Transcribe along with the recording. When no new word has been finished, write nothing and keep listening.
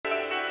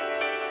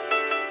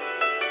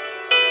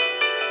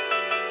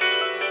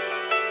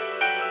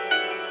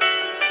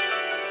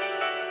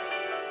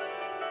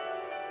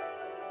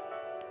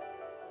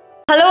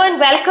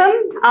welcome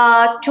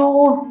to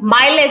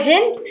My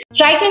Legend,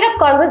 striking up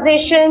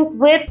conversations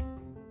with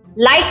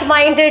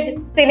like-minded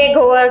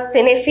cinegoers,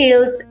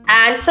 cinephiles,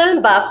 and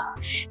film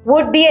buffs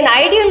would be an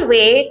ideal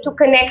way to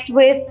connect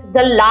with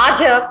the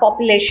larger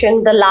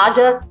population, the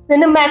larger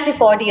cinematic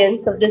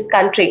audience of this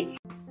country.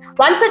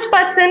 One such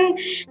person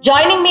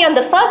joining me on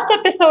the first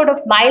episode of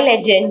My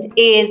Legend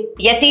is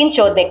Yateen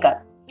Chodnikar.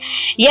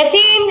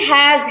 Yateen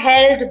has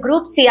held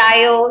group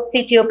CIO,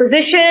 CTO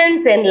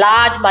positions in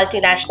large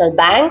multinational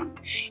banks.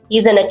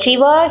 He's an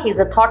achiever, he's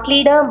a thought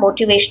leader,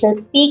 motivational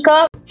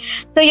speaker.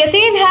 So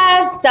Yateen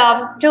has,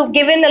 to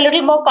give in a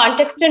little more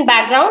context and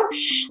background,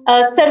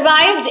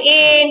 survived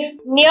a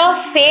near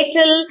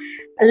fatal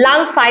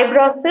lung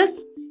fibrosis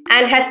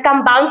and has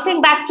come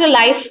bouncing back to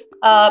life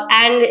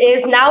and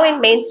is now in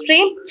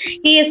mainstream.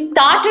 He has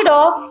started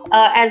off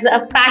as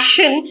a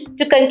passion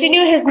to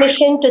continue his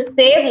mission to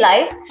save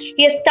life.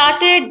 He has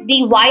started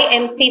the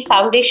YMC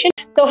Foundation.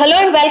 So hello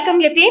and welcome,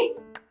 Yateen.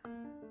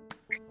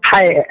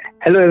 Hi,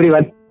 hello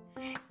everyone.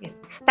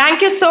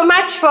 Thank you so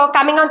much for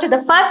coming on to the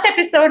first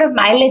episode of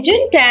My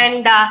Legend,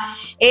 and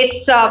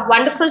it's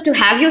wonderful to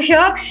have you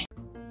here.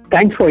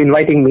 Thanks for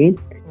inviting me,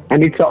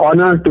 and it's an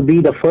honor to be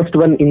the first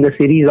one in the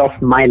series of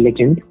My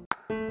Legend.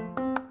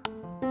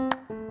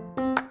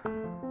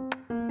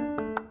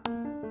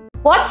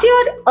 What's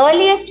your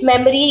earliest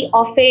memory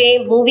of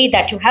a movie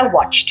that you have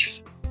watched?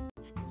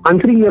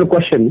 Answering your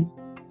question,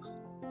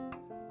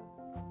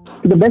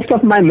 to the best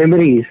of my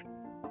memories,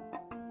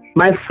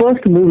 my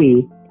first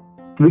movie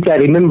which I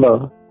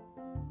remember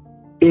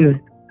is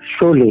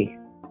Sholay.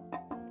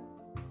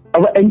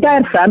 Our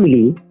entire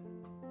family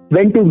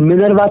went to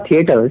Minerva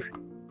Theatres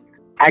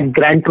at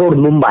Grant Road,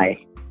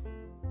 Mumbai.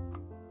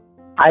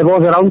 I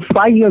was around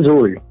 5 years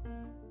old.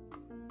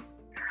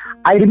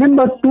 I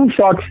remember two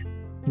shots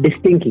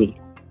distinctly.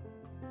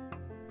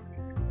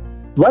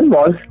 One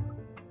was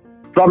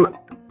from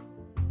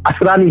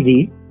Asrani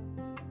ji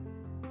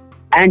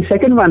and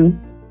second one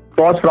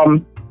was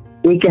from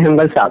A.K.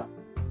 Hangal Saab.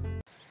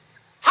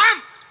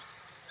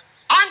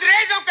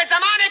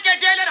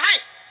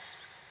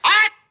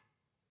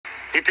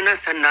 इतना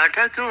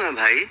सन्नाटा क्यों है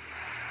भाई?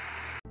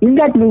 In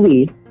that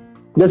movie,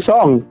 the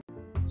song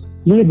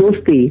ये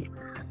दोस्ती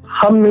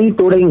हम नहीं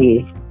तोड़ेंगे,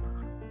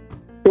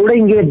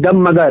 तोड़ेंगे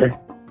दम मगर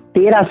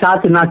तेरा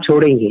साथ ना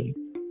छोड़ेंगे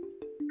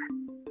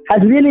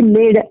has really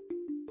made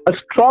a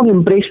strong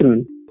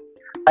impression,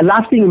 a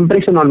lasting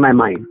impression on my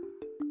mind.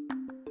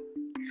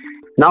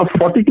 Now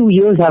 42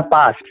 years have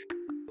passed.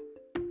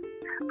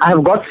 I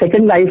have got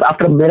second life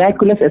after a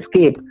miraculous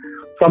escape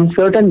from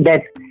certain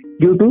death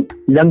due to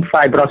lung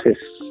fibrosis.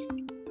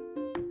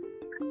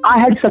 I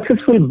had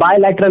successful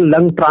bilateral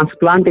lung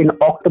transplant in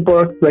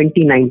October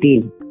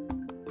 2019.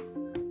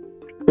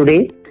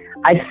 Today,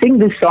 I sing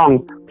this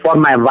song for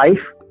my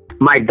wife,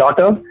 my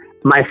daughter,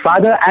 my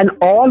father and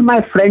all my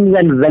friends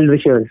and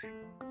well-wishers.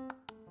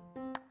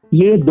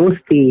 ये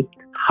दोस्ती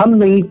हम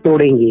नहीं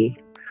तोड़ेंगे,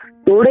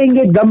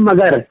 तोड़ेंगे दम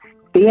मगर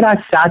तेरा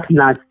साथ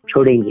ना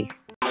छोड़ेंगे.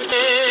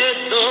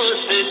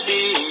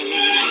 दोस्ती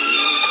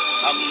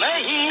हम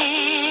नहीं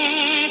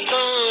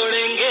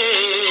तोड़ेंगे,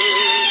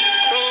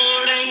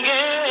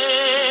 तोड़ेंगे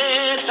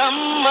दम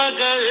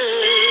मगर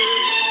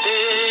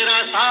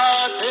तेरा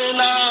साथ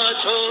ना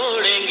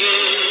छोड़ेंगे.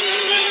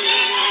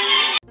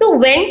 So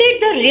when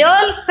did the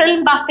real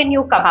film buff in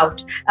you come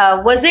out?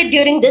 Was it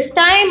during this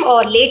time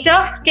or later?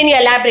 Can you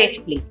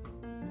elaborate, please?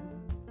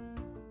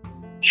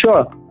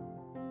 Sure.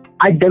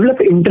 I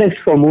developed interest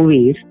for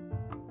movies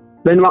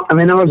when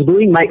I was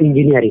doing my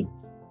engineering.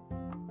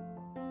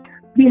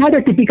 We had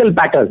a typical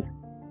pattern.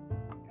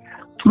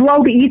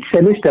 Throughout each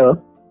semester,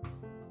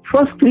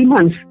 first 3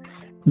 months,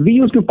 we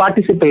used to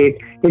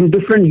participate in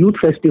different youth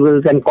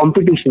festivals and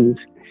competitions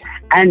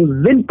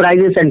and win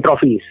prizes and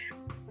trophies.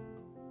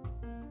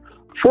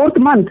 Fourth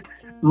month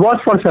was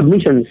for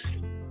submissions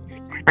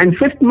and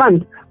fifth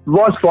month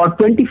was for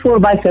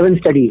 24/7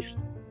 studies.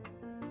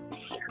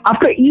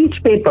 After each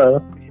paper,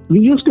 we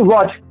used to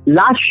watch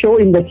last show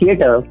in the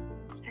theater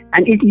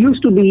and it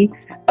used to be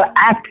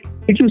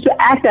it used to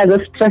act as a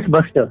stress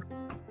buster.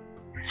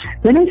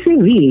 When I say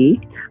we,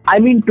 I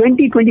mean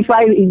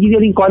 20-25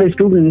 engineering college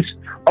students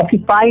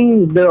occupying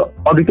the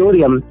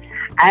auditorium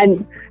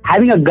and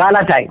having a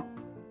gala time.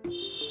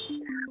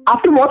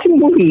 After watching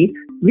movie,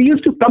 we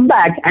used to come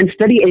back and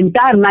study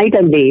entire night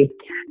and day,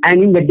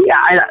 and in the day,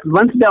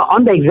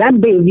 on the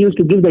exam day, we used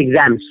to give the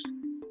exams.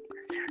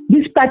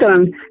 This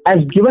pattern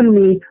has given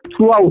me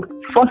throughout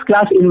first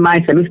class in my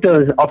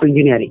semesters of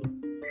engineering.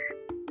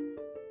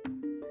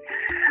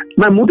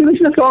 My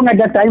motivational song at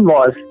that time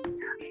was,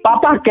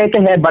 पापा कहते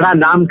हैं बड़ा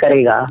नाम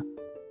करेगा,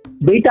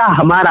 बेटा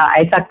हमारा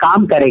ऐसा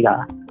काम करेगा,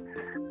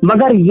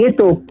 मगर ये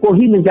तो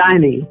कोई न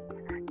जाने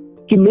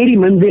कि मेरी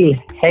मंजिल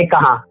है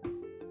कहाँ.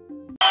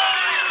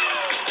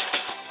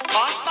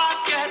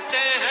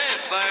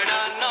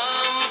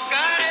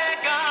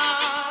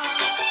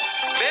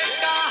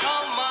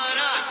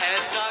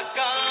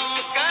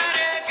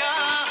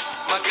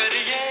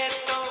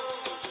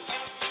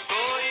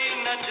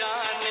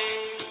 जाने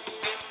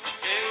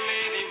ये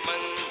मेरी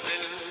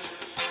मंजिल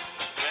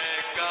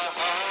है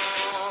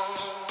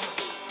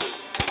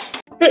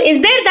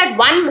Is there that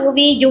one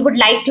movie you would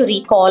like to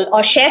recall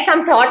or share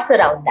some thoughts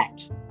around that?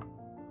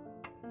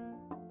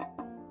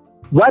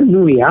 One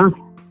movie, huh?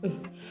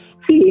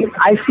 See,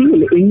 I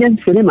feel Indian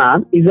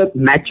cinema is a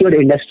matured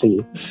industry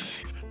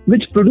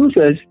which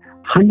produces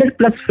 100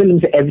 plus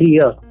films every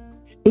year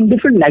in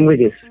different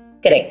languages.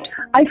 Correct.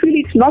 I feel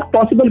it's not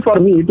possible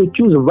for me to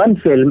choose one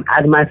film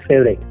as my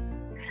favorite.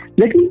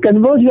 Let me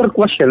convert your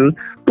question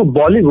to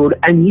Bollywood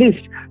and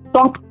list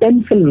top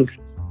 10 films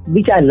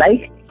which I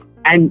like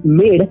and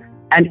made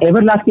an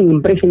everlasting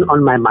impression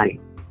on my mind.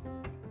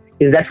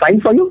 Is that fine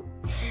for you?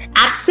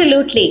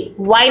 Absolutely.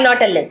 Why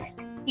not a list?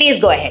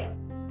 Please go ahead.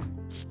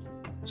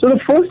 So the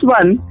first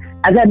one,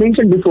 as I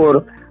mentioned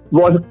before,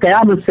 was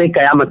Qayamat Se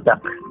Qayamat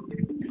Tak.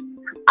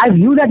 I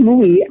view that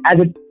movie as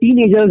a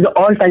teenager's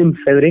all-time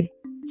favorite.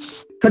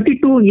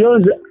 32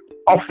 years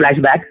of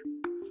flashback.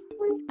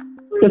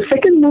 The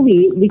second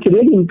movie which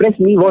really impressed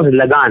me was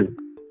Lagaan.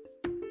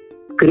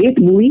 Great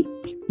movie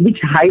which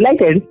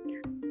highlighted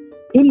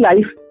in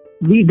life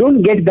we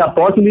don't get the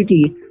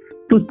opportunity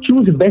to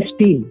choose best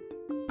team.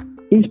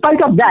 In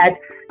spite of that,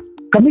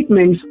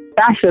 commitments,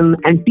 passion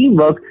and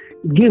teamwork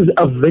gives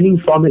a winning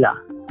formula.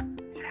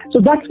 So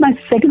that's my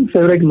second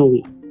favorite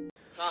movie.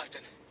 हाँ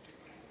अर्जुन,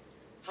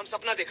 हम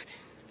सपना देखे थे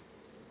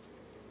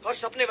और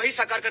सपने वही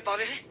साकार कर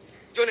पावे हैं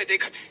जो ने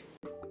देखा थे.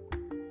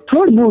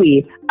 Third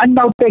movie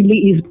undoubtedly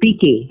is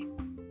PK.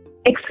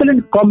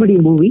 Excellent comedy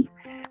movie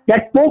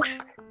that pokes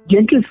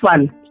gentle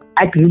fun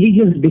at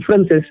religious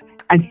differences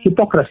and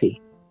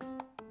hypocrisy.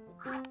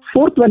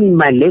 Fourth one in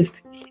my list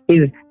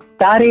is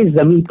Tare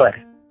Zameen Par.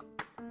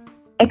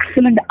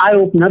 Excellent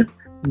eye-opener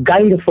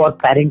guide for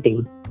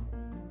parenting.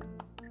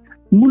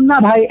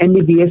 Munna Bhai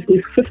MBBS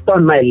is fifth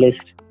on my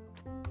list.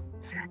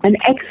 An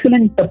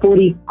excellent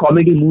Tapori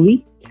comedy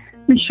movie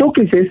which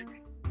showcases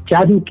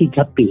Jadoo Ki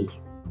Jhappi.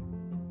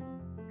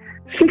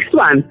 Sixth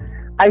one,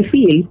 I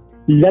feel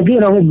Lage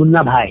Raho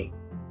Munna Bhai.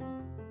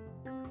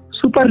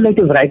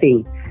 Superlative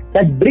writing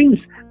that brings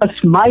a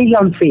smile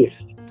on face.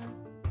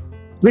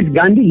 With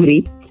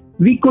Gandhigiri,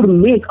 we could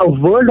make a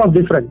world of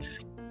difference.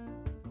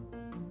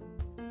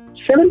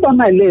 Seventh on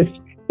my list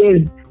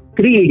is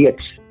Three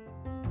Idiots.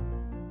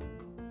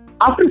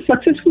 After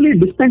successfully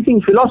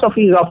dispensing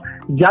philosophies of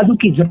Jadoo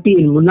Ki Jhappi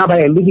in Munna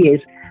Bhai MBBS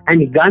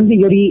and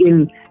Gandhigiri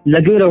in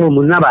Lage Raho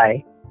Munna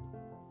Bhai,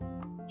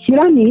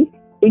 Hirani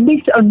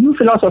indicates a new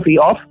philosophy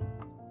of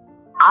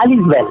all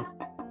is well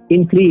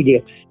in Three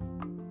Idiots.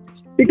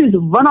 It is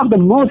one of the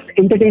most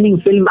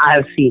entertaining films I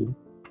have seen.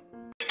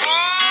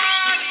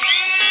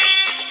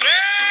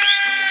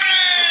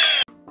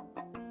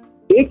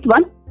 Eighth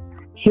one,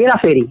 Hera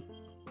Fairy.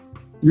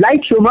 Light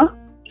humor,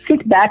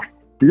 sit back,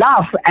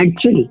 laugh and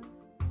chill.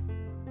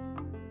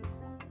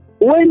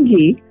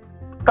 OMG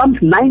comes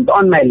ninth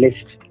on my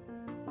list.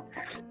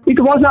 It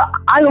was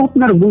an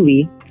eye-opener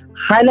movie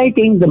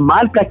highlighting the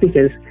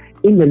malpractices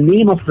in the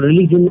name of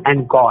religion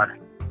and God.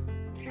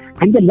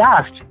 And the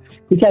last,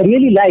 which I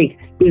really like,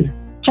 is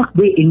Chak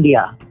De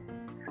India.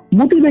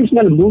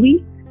 Motivational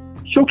movie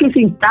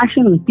showcasing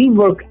passion,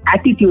 teamwork,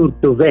 attitude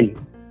to win.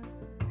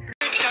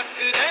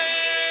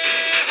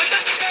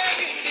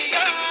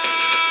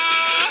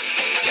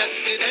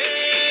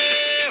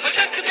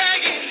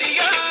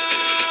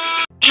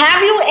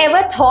 Have you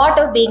ever thought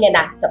of being an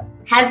actor?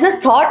 Has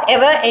this thought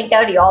ever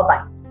entered your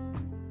mind?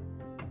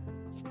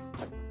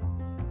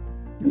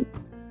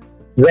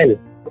 Well,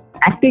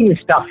 acting is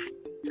tough.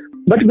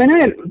 But when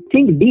I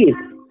think deep,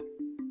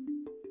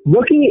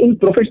 working in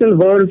professional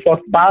world for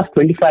past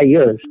 25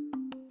 years,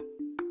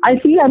 I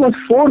feel I was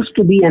forced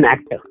to be an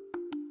actor,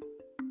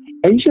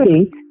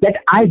 ensuring that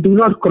I do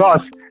not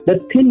cross the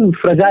thin,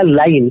 fragile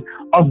line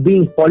of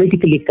being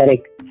politically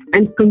correct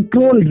and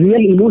control real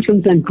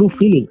emotions and true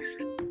feelings.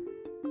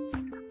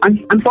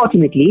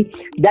 Unfortunately,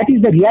 that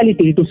is the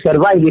reality to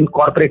survive in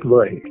corporate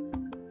world.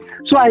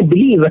 So I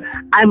believe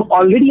I am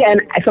already a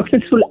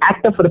successful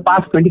actor for the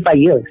past 25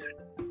 years.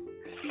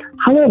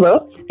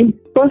 However, in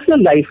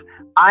personal life,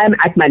 I am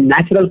at my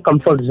natural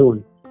comfort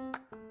zone.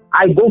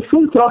 I go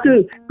full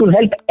throttle to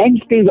help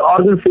end-stage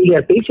organ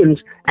failure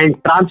patients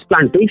and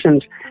transplant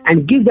patients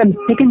and give them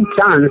second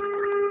chance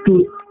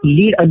to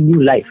lead a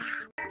new life.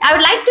 I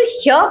would like to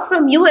hear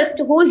from you as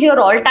to who's your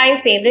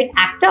all-time favorite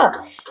actor,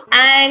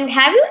 and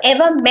have you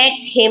ever met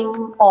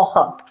him or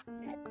her?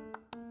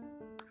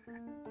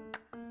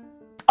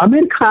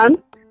 Aamir Khan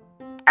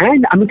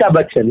and Amitabh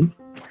Bachchan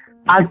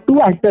are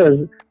two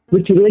actors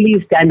which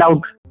really stand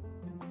out.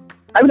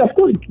 I would of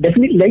course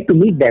definitely like to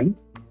meet them,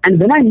 and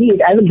when I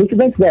meet, I will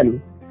request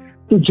them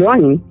to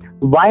join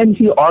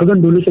YMC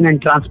Organ Donation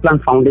and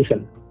Transplant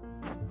Foundation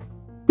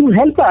to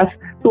help us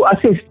to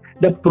assist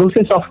the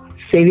process of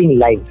saving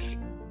lives.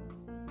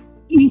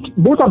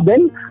 Both of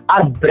them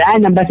are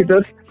brand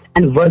ambassadors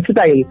and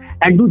versatile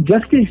and do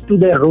justice to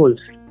their roles.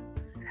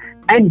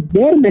 And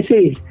their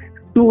message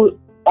to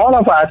all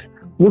of us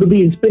would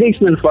be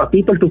inspirational for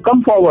people to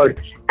come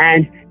forward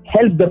and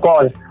help the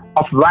cause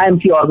of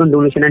YMC Organ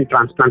Donation and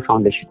Transplant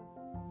Foundation.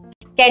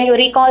 Can you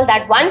recall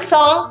that one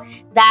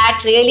song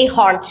that really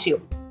haunts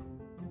you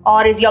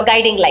or is your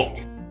guiding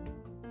light?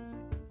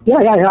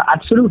 Yeah,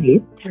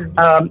 absolutely.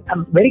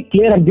 I'm very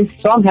clear, and this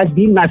song has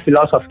been my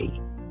philosophy.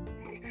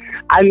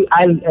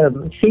 I'll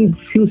sing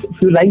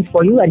few lines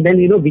for you, and then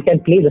we can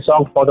play the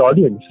song for the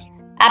audience.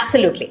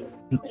 Absolutely.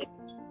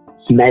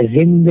 मैं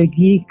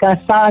जिंदगी का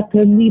साथ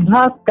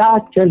निभाता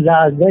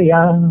चला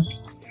गया,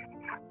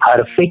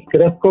 हर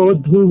फिक्र को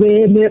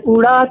धुएं में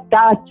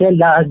उड़ाता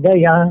चला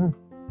गया,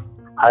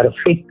 हर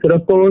फिक्र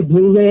को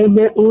धुएं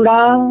में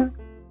उड़ा।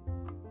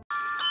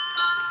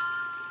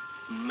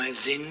 मैं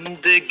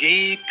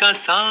जिंदगी का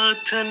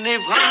साथ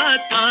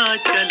निभाता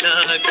चला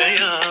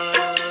गया,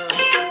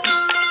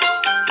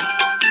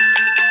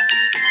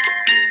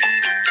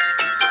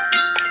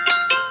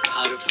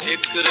 हर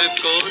फिक्र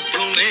को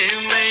धुएं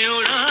में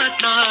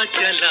उड़ाता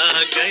चला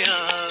गया,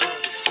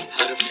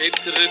 हर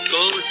फिक्र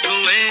को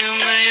धुएं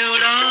में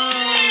उड़ा।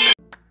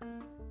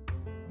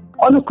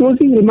 On a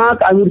closing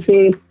remark, I would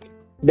say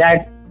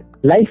that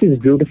life is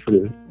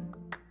beautiful.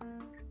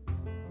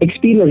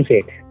 Experience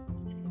it.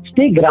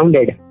 Stay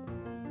grounded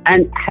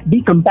and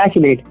be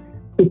compassionate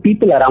to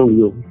people around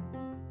you.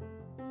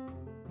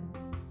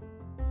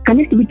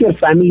 Connect with your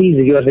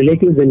families, your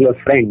relatives and your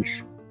friends,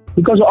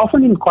 because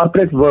often in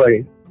corporate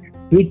world,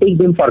 we take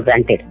them for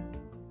granted.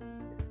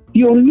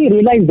 You only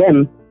realize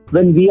them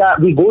when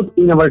we go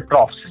in our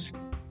troughs.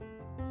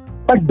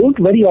 But don't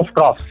worry of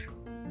troughs.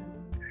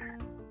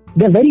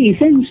 The very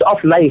essence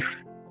of life,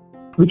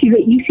 which is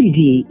a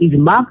ECG, is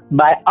marked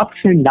by ups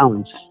and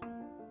downs.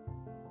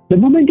 The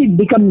moment it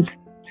becomes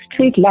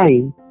straight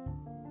line,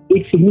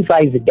 it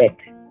signifies death.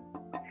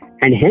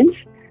 And hence,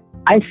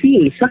 I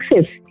feel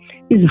success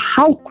is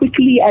how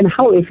quickly and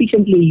how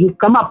efficiently you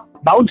come up,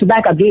 bounce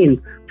back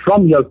again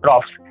from your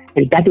troughs,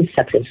 and that is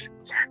success.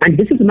 And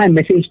this is my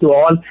message to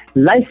all.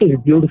 Life is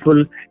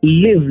beautiful.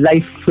 Live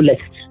life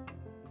fullest.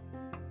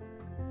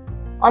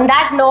 On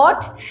that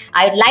note,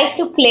 I'd like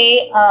to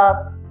play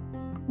a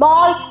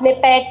small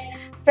snippet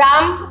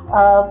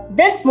from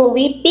this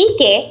movie,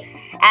 PK,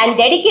 and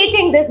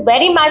dedicating this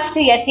very much to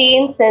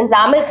Yateen, since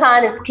Aamir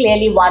Khan is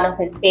clearly one of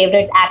his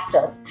favorite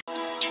actors.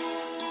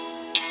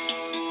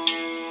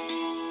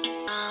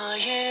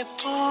 ये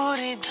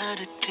पूरी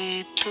धरती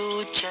तू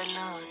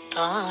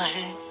चलाता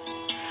है,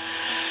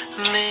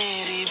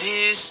 मेरी भी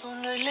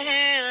सुन ले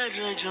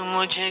अर्ज,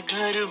 मुझे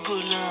घर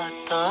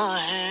बुलाता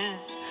है।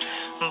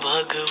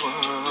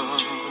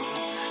 भगवान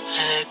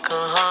है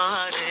कहाँ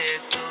रे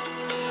तू,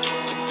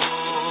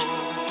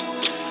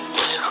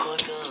 है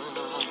खुदा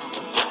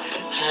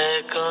है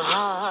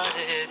कहाँ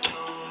रे तू।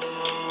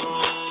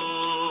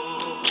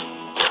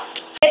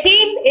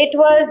 Yateen, it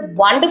was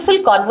wonderful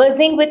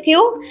conversing with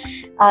you.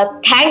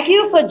 Thank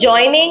you for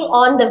joining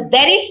on the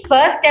very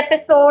first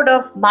episode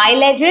of My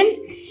Legend.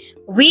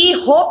 We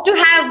hope to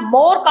have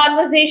more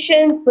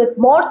conversations with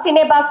more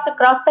cinebuffs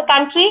across the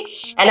country,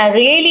 and I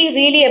really,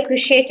 really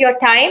appreciate your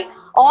time.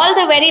 All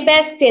the very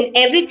best in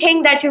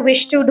everything that you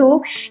wish to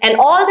do, and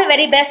all the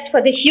very best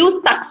for the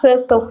huge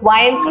success of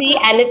YMC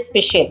and its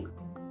mission.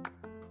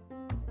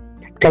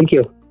 Thank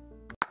you.